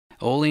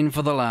All in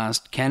for the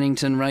last.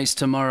 Cannington race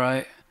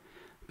tomorrow.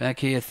 Back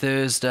here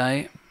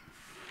Thursday.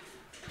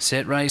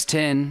 Set race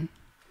 10.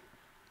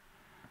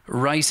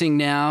 Racing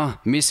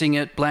now, missing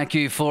it, Black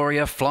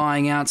Euphoria,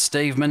 flying out,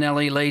 Steve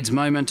Manelli leads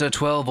Moment to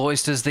 12,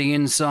 Oysters the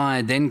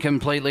inside, then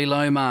Completely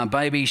Lomar,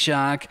 Baby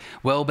Shark,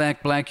 well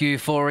back Black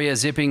Euphoria,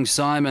 zipping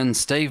Simon,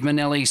 Steve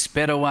Manelli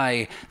sped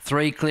away,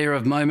 3 clear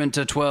of Moment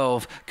to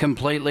 12,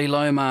 Completely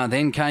Lomar,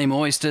 then came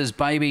Oysters,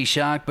 Baby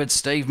Shark, but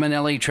Steve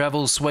Manelli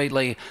travels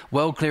sweetly,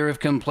 well clear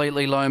of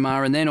Completely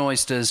Lomar, and then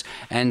Oysters,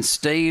 and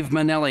Steve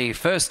Manelli,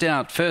 first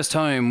out, first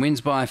home, wins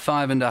by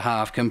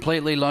 5.5,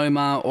 Completely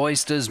Lomar,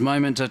 Oysters,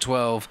 Moment to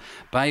 12,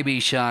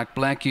 Baby Shark,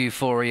 Black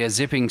Euphoria,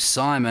 zipping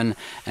Simon,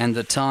 and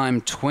the time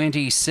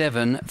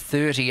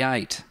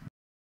 27:38.